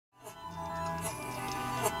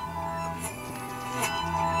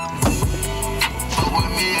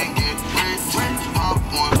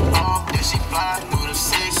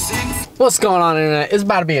What's going on, internet? It's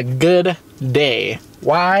about to be a good day.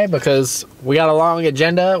 Why? Because we got a long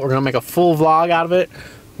agenda. We're gonna make a full vlog out of it.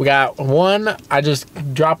 We got one, I just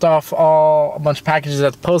dropped off a bunch of packages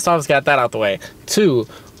at the post office, got that out the way. Two,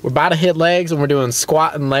 we're about to hit legs and we're doing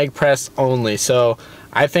squat and leg press only. So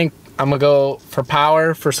I think I'm gonna go for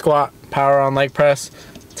power for squat, power on leg press,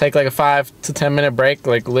 take like a 5 to 10 minute break,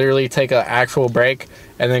 like literally take an actual break,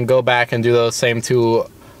 and then go back and do those same two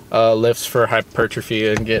lifts for hypertrophy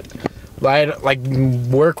and get light, like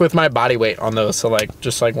work with my body weight on those. So like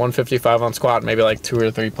just like 155 on squat, maybe like 2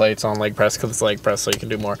 or 3 plates on leg press because it's leg press, so you can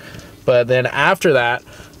do more. But then after that,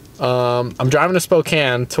 I'm driving to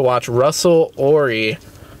Spokane to watch RUSSWOLE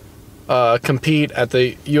compete at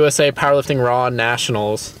the USA Powerlifting Raw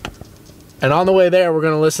Nationals. And on the way there, we're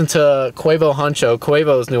gonna listen to Quavo Huncho,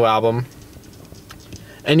 Quavo's new album.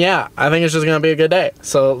 And yeah, I think it's just gonna be a good day.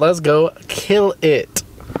 So let's go kill it.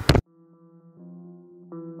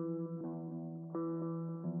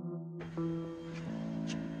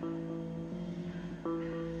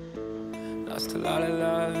 Lost a lot of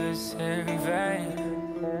lovers in vain,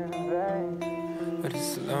 but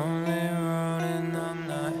it's a lonely road and I'm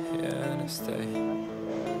not here to stay.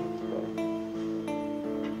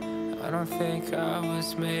 I don't think I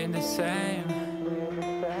was made the same,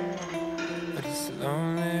 but it's a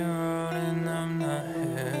lonely road and I'm not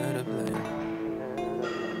here to blame.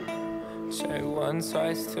 Check 1,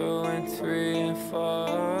 twice, 2 and 3 and 4,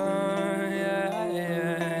 yeah,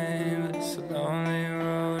 yeah, but it's a lonely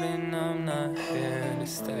road and I'm not here to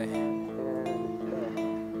stay.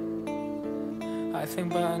 I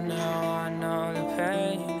think by now I know the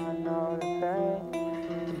pain,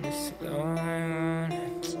 and it's a lonely road.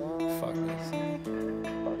 Fuck this.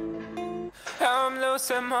 I'm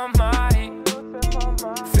losing my mind,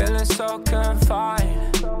 feeling so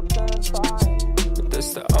confined, but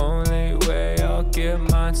that's the only way I'll get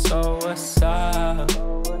my soul aside.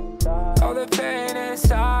 All the pain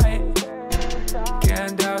inside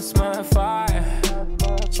can't douse my fire,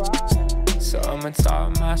 so I'ma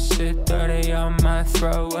talk my shit dirty, I might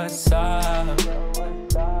throw aside.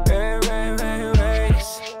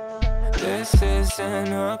 This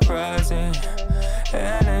isn't a present,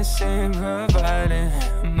 and it's ain't providing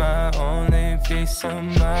my only peace of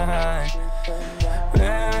mind.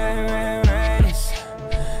 Race,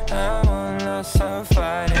 I won't lose so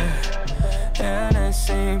fighting, and it's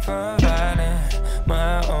ain't providing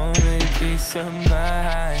my only peace of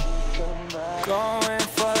mind. Going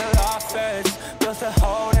for the offense, built a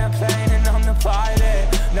holding plane and I'm the pilot.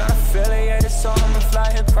 Not affiliated, so I'ma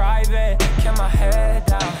fly it private. Keep my head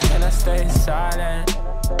down and I stay silent.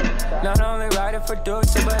 Not only writer,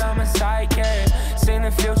 producer, but I'm a sidekick. Seen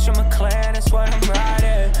the future, my clan is what I'm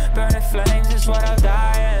riding. Burning flames is what I'm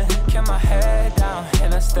dying. Keep my head down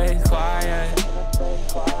and I stay quiet.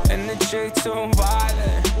 Energy too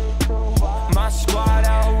violent, my squad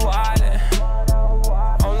out wildin'.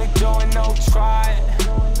 Only doing no trying.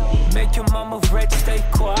 Make your mama rich, stay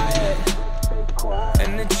quiet.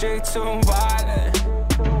 Energy too violent,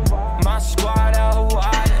 my squad out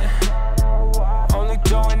wildin'. Only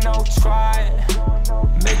doing no trying.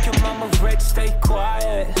 Make your mama rich, stay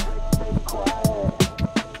quiet.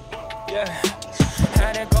 Yeah,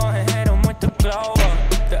 and they go and hit them with the blow up.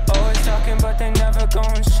 They're always talking but they never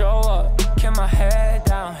gonna show up. Keep my head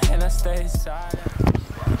down and I stay silent.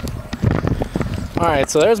 Alright,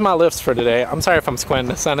 so there's my lifts for today. I'm sorry if I'm squinting,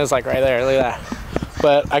 the sun is like right there, look at that.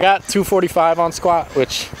 But I got 245 on squat,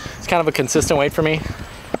 which is kind of a consistent weight for me.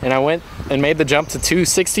 And I went and made the jump to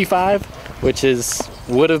 265, which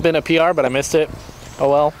would have been a PR, but I missed it. Oh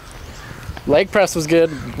well. Leg press was good.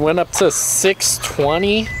 Went up to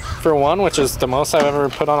 620 for one, which is the most I've ever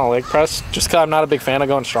put on a leg press. Just because I'm not a big fan of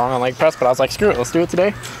going strong on leg press, but I was like, screw it, let's do it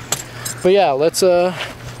today. But yeah, let's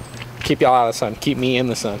keep y'all out of the sun, keep me in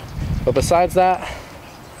the sun. But besides that,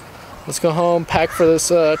 let's go home, pack for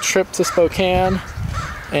this trip to Spokane,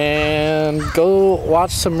 and go watch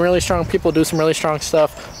some really strong people do some really strong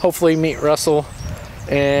stuff. Hopefully meet Russell.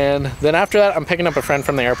 And then after that, I'm picking up a friend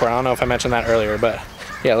from the airport. I don't know if I mentioned that earlier, but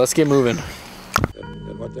yeah, let's get moving.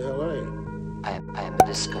 And what the hell are you? I am a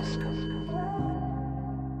disco.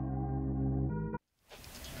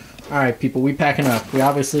 Alright people, we packing up. We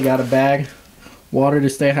obviously got a bag, water to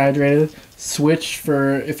stay hydrated, switch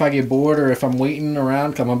for if I get bored or if I'm waiting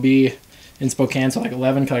around, because I'm going to be in Spokane till like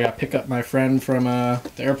 11 because I got to pick up my friend from the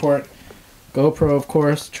airport. GoPro, of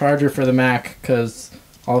course, charger for the Mac because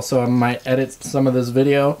also I might edit some of this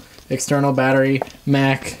video. External battery,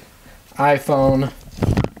 Mac, iPhone,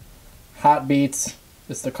 Hot Beats.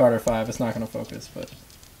 It's the Carter 5. It's not going to focus, but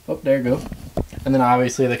oh, there you go. And then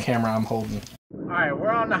obviously the camera I'm holding. Alright, we're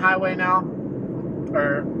on the highway now.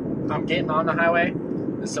 Or I'm getting on the highway.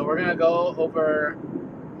 So we're gonna go over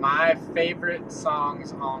my favorite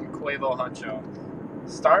songs on Quavo Huncho.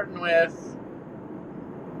 Starting with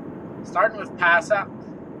Pass Out.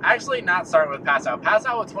 Actually, not starting with Pass Out. Pass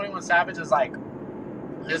Out with 21 Savage is like,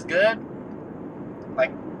 is good.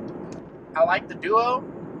 Like, I like the duo.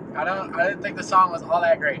 I didn't think the song was all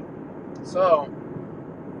that great. So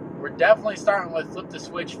we're definitely starting with Flip the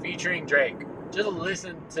Switch featuring Drake. Just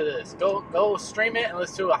listen to this. Go stream it and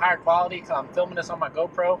listen to a higher quality, because I'm filming this on my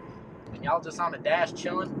GoPro and y'all just on the dash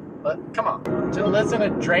chilling. But come on, just listen to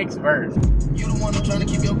Drake's verse. You the one who's trying to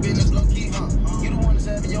keep your business low key, huh? You the one that's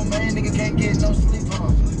having your main nigga can't get no sleep,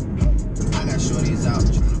 huh? I got shorties out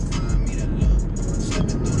trying to find me that love.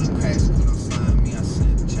 Slipping through the cracks, couldn't find me. I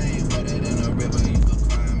slip chain wetter than a river, you could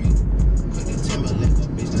cry me. Put the Timberlake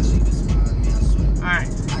up, bitch, now she can smile me, I swear.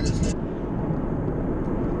 Alright.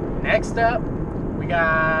 Next up, we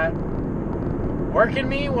got Workin'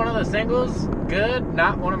 Me, one of the singles. Good,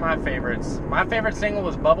 not one of my favorites. My favorite single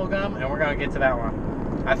was Bubblegum, and we're gonna get to that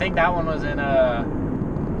one. I think that one was in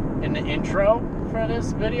the intro for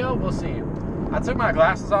this video. We'll see. I took my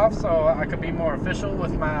glasses off so I could be more official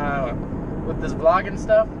with this vlog and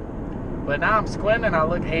stuff. But now I'm squinting and I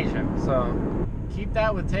look Asian. So keep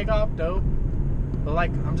that with Takeoff, dope. But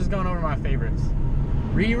like, I'm just going over my favorites.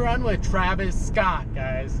 Rerun with Travis Scott,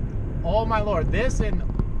 guys. Oh my lord, this and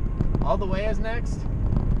All the Way is next.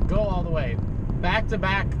 Go All the Way. Back to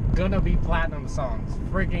back, gonna be platinum songs.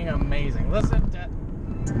 Freaking amazing. Listen to...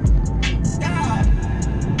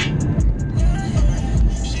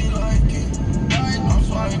 She like it. I'm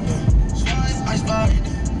swiping. I started.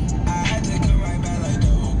 I had to come right back like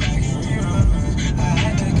double back and rerun. I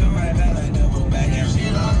had to come right back like double back and she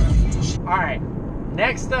like me. Alright,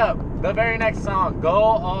 next up, the very next song, Go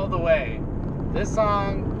All the Way. This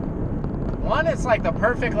song, one, it's like the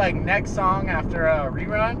perfect like next song after a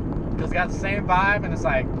rerun, because it's got the same vibe and it's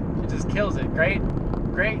like, it just kills it. Great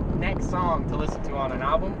next song to listen to on an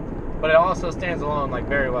album, but it also stands alone like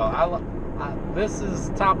very well. This is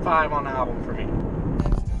top 5 on the album for me.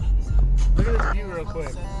 Look at this view real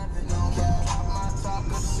quick.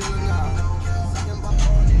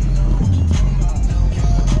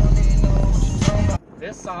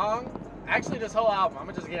 This song, actually this whole album, I'm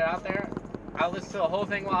gonna just get it out there. I listened to the whole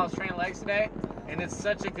thing while I was training legs today, and it's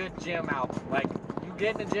such a good gym album. Like, you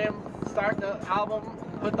get in the gym, start the album,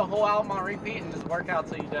 put the whole album on repeat, and just work out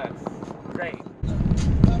till you're done. Great.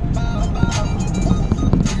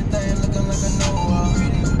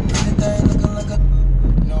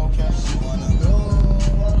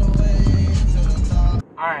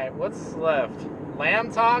 Alright, what's left?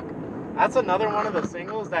 Lamb Talk. That's another one of the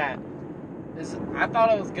singles that I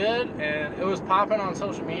thought it was good and it was popping on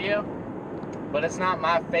social media, but it's not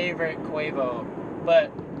my favorite Quavo.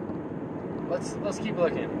 But let's keep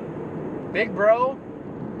looking. Big Bro,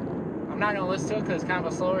 I'm not gonna listen to it because it's kind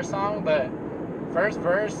of a slower song, but first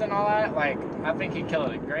verse and all that, like, I think he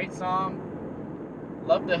killed it. Great song.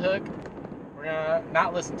 Love the hook. We're gonna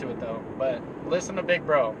not listen to it though, but listen to Big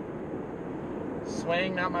Bro.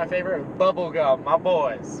 Swing, not my favorite. Bubblegum, my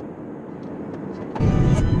boys.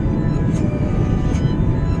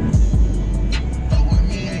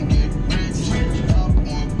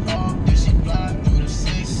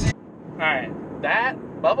 Alright, that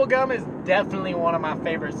Bubblegum is definitely one of my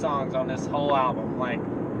favorite songs on this whole album. Like,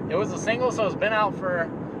 it was a single, so it's been out for,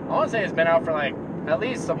 I want to say it's been out for like at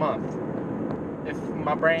least a month, if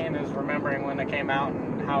my brain is remembering when it came out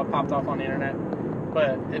and how it popped off on the internet.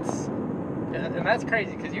 But and that's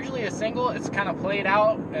crazy, because usually a single, it's kind of played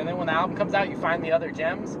out, and then when the album comes out, you find the other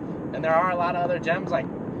gems, and there are a lot of other gems, like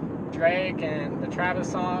Drake and the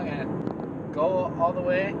Travis song and Go All the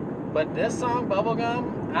Way. But this song,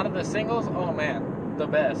 Bubblegum, out of the singles, oh man, the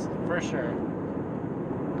best, for sure.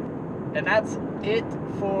 And that's it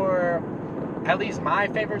for at least my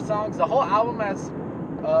favorite songs. The whole album has,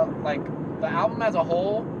 the album as a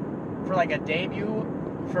whole, for like a debut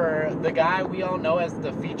for the guy we all know as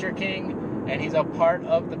the Feature King, and he's a part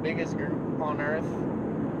of the biggest group on earth,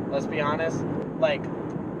 let's be honest. Like,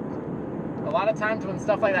 a lot of times when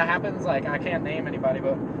stuff like that happens, like, I can't name anybody,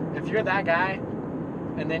 but if you're that guy,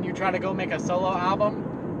 and then you try to go make a solo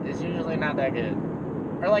album, it's usually not that good.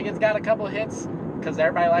 Or like, it's got a couple hits, because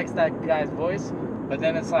everybody likes that guy's voice, but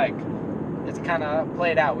then it's like, it's kind of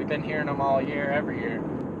played out. We've been hearing him all year, every year.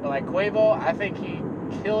 But like Quavo, I think he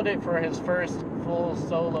killed it for his first full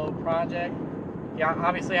solo project. He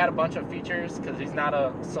obviously had a bunch of features, because he's not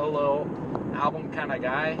a solo album kind of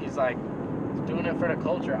guy. He's like, he's doing it for the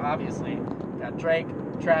culture, obviously. Got Drake,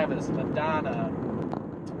 Travis, Madonna,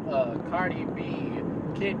 Cardi B,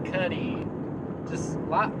 Kid Cudi, just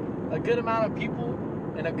a good amount of people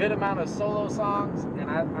and a good amount of solo songs, and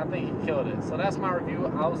I think he killed it. So that's my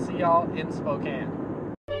review. I'll see y'all in Spokane.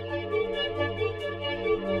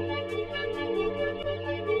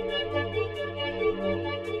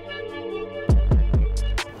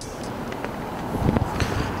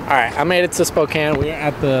 Alright, I made it to Spokane. We're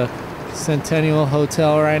at the Centennial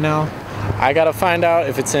Hotel right now. I gotta find out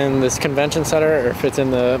if it's in this convention center or if it's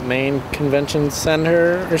in the main convention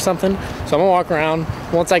center or something. So I'm gonna walk around.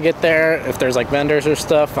 Once I get there, if there's like vendors or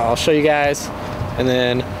stuff, I'll show you guys. And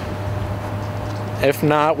then if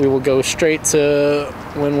not, we will go straight to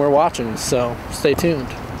when we're watching. So stay tuned.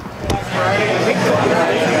 I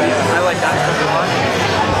like that.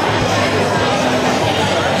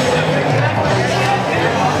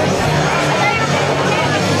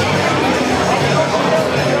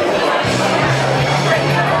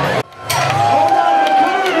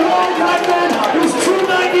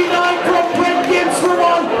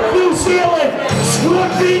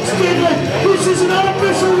 This is an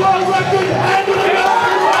unofficial world record and an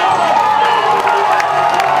American record!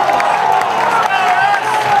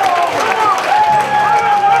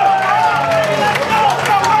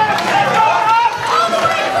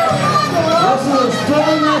 Russell is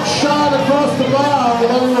throwing that shot across the bar,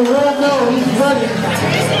 letting the world know he's ready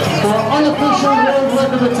for an unofficial world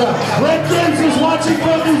record attack. Red James is watching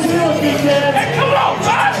from New Zealand, big man. Hey, come on,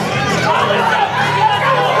 man!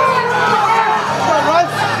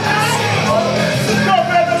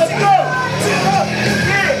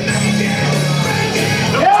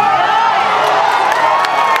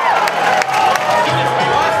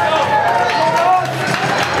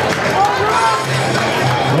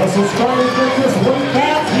 Russell's trying to get this one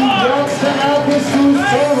back. He wants to have this to his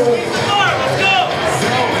total.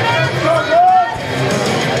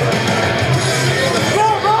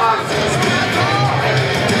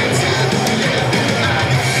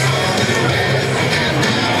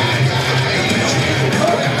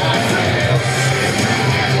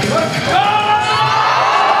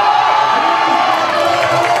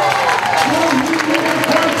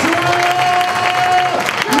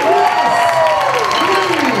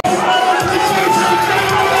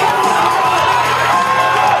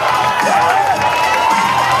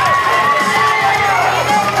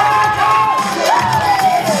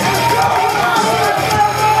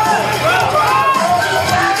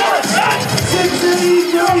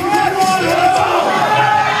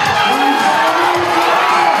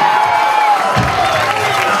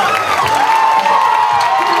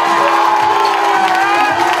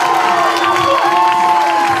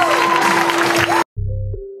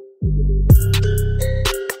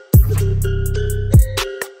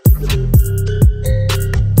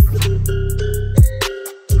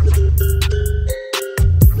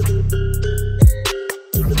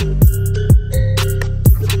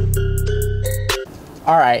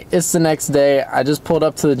 Alright, it's the next day. I just pulled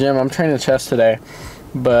up to the gym. I'm training chest today,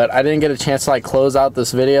 but I didn't get a chance to like close out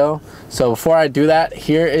this video. So before I do that,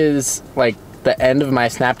 here is like the end of my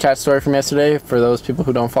Snapchat story from yesterday for those people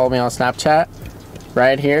who don't follow me on Snapchat.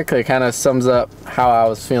 Right here, because it kind of sums up how I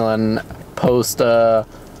was feeling post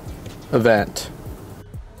event.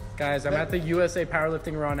 Guys, I'm at the USA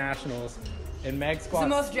Powerlifting Raw Nationals in MegSquats. He's the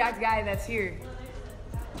most jacked guy that's here.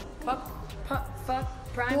 Fuck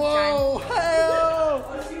prime Whoa,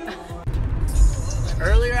 time.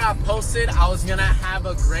 Earlier I posted I was gonna have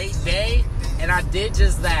a great day, and I did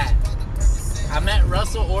just that. I met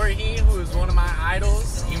Russell Orhe, who is one of my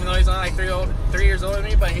idols, even though he's only like 3 years older than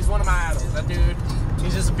me, but he's one of my idols. That dude,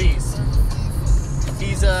 he's just a beast.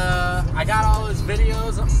 He's I got all his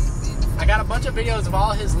videos. I got a bunch of videos of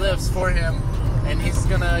all his lifts for him, and he's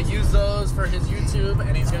gonna use those for his YouTube,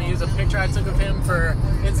 and he's gonna use a picture I took of him for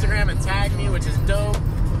Instagram and tag me, which is dope.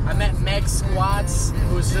 I met MegSquats,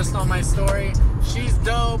 who was just on my story. She's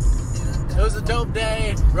dope. It was a dope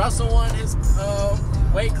day. Russell won his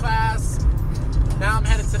weight class. Now I'm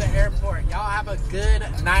headed to the airport. Y'all have a good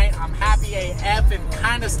night. I'm happy AF and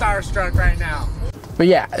kind of starstruck right now. But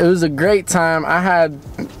yeah, it was a great time. I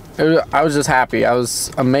was just happy. I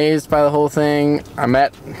was amazed by the whole thing. I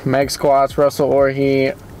met MegSquats, Russell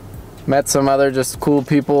Orhe, met some other just cool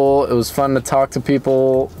people. It was fun to talk to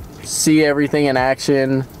people, see everything in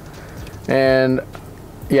action, and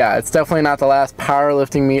yeah, it's definitely not the last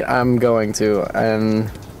powerlifting meet I'm going to,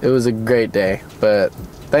 and it was a great day. But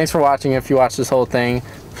thanks for watching. If you watched this whole thing,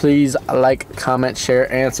 please like, comment,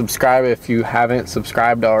 share, and subscribe if you haven't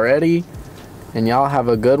subscribed already. And y'all have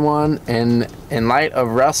a good one, and in light of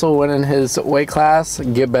Russell winning his weight class,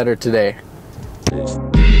 get better today.